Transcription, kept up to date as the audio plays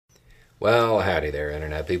Well, howdy there,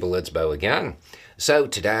 Internet people. It's Bo again. So,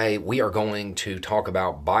 today we are going to talk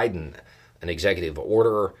about Biden, an executive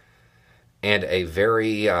order, and a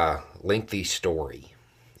very lengthy story,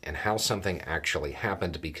 and how something actually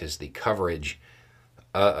happened because the coverage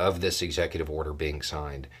of this executive order being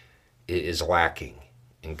signed is lacking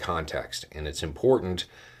in context. And it's important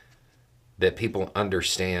that people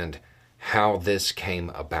understand how this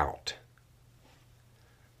came about.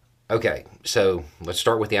 Okay, so let's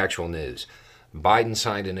start with the actual news. Biden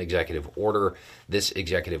signed an executive order. This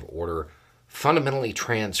executive order fundamentally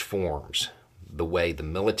transforms the way the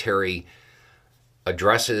military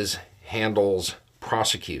addresses, handles,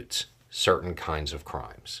 prosecutes certain kinds of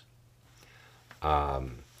crimes.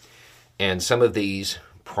 And some of these,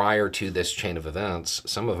 prior to this chain of events,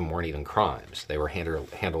 some of them weren't even crimes. They were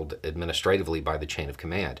handled administratively by the chain of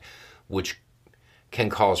command, which can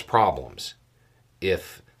cause problems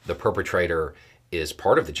if the perpetrator is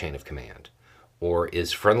part of the chain of command or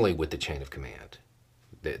is friendly with the chain of command.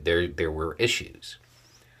 There were issues.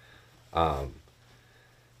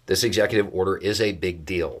 This executive order is a big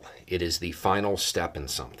deal. It is the final step in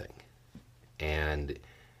something. And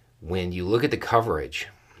when you look at the coverage,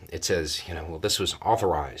 it says, well, this was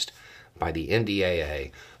authorized by the NDAA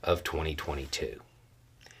of 2022.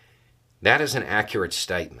 That is an accurate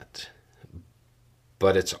statement,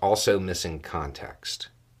 but it's also missing context.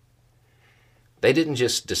 They didn't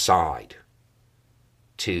just decide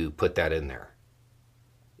to put that in there.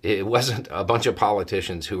 It wasn't a bunch of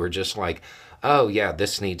politicians who were just like, oh yeah,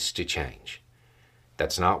 this needs to change.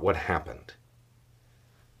 That's not what happened.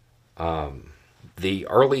 The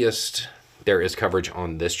earliest there is coverage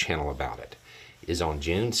on this channel about it is on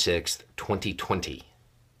June 6th, 2020.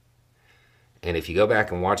 And if you go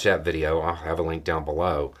back and watch that video, I'll have a link down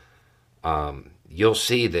below, you'll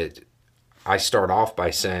see that I start off by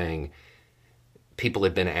saying people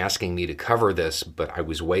had been asking me to cover this, but I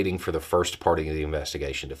was waiting for the first part of the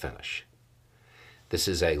investigation to finish. This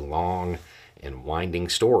is a long and winding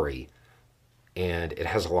story, and it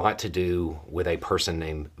has a lot to do with a person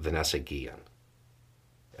named Vanessa Guillen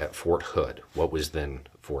at Fort Hood, what was then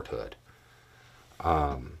Fort Hood.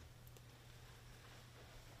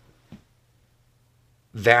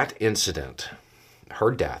 That incident,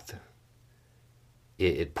 her death,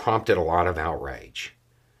 it prompted a lot of outrage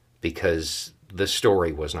because the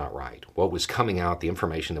story was not right. What was coming out, the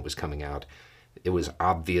information that was coming out, it was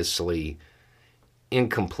obviously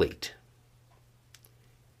incomplete.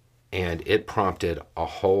 And it prompted a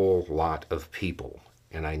whole lot of people,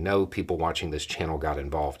 and I know people watching this channel got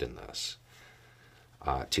involved in this,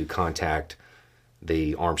 to contact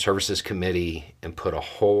the Armed Services Committee and put a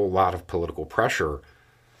whole lot of political pressure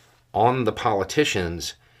on the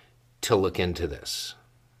politicians to look into this.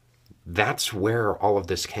 That's where all of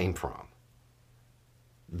this came from.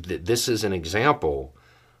 This is an example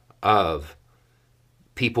of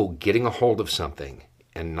people getting a hold of something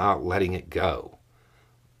and not letting it go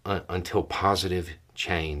until positive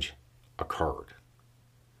change occurred.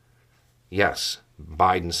 Yes,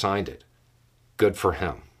 Biden signed it. Good for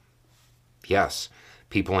him. Yes,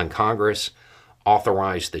 people in Congress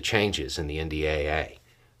authorized the changes in the NDAA.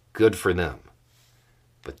 Good for them.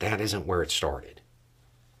 But that isn't where it started.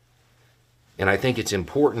 And I think it's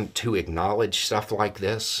important to acknowledge stuff like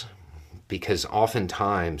this because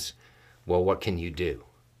oftentimes, well, what can you do?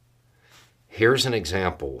 Here's an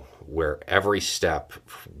example where every step,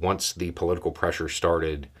 once the political pressure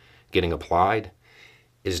started getting applied,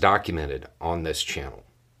 is documented on this channel.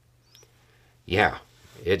 Yeah,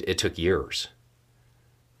 it took years,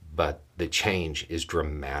 but the change is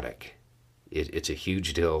dramatic. It's a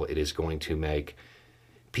huge deal. It is going to make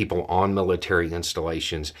people on military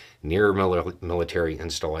installations, near military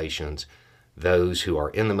installations, those who are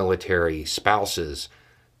in the military, spouses,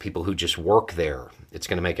 people who just work there, it's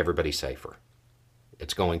going to make everybody safer.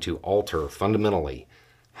 It's going to alter fundamentally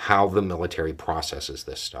how the military processes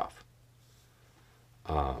this stuff.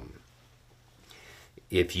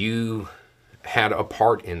 If you had a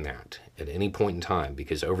part in that at any point in time,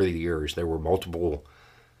 because over the years there were multiple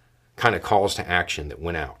kind of calls to action that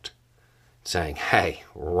went out saying, hey,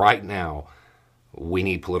 right now we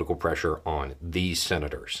need political pressure on these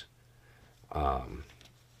senators.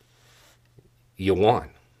 You won.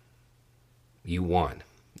 You won.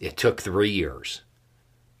 It took 3 years,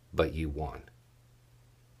 but you won.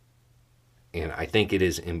 And I think it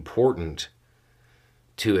is important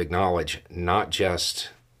to acknowledge not just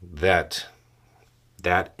that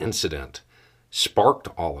that incident sparked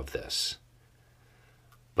all of this,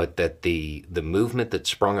 but that the movement that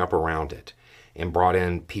sprung up around it and brought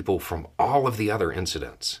in people from all of the other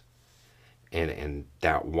incidents and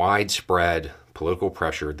that widespread political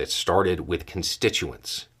pressure that started with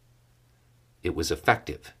constituents. It was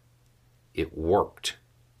effective. It worked.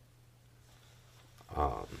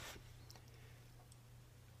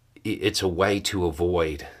 It's a way to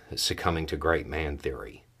avoid succumbing to great man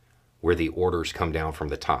theory, where the orders come down from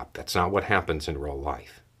the top. That's not what happens in real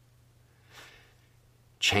life.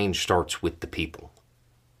 Change starts with the people.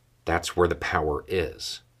 That's where the power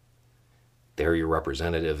is. They're your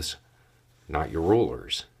representatives, not your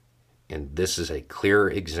rulers. And this is a clear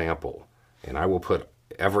example, and I will put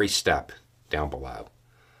every step down below,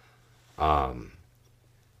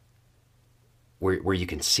 where you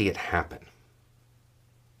can see it happen.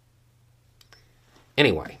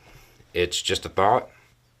 Anyway, it's just a thought.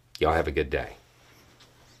 Y'all have a good day.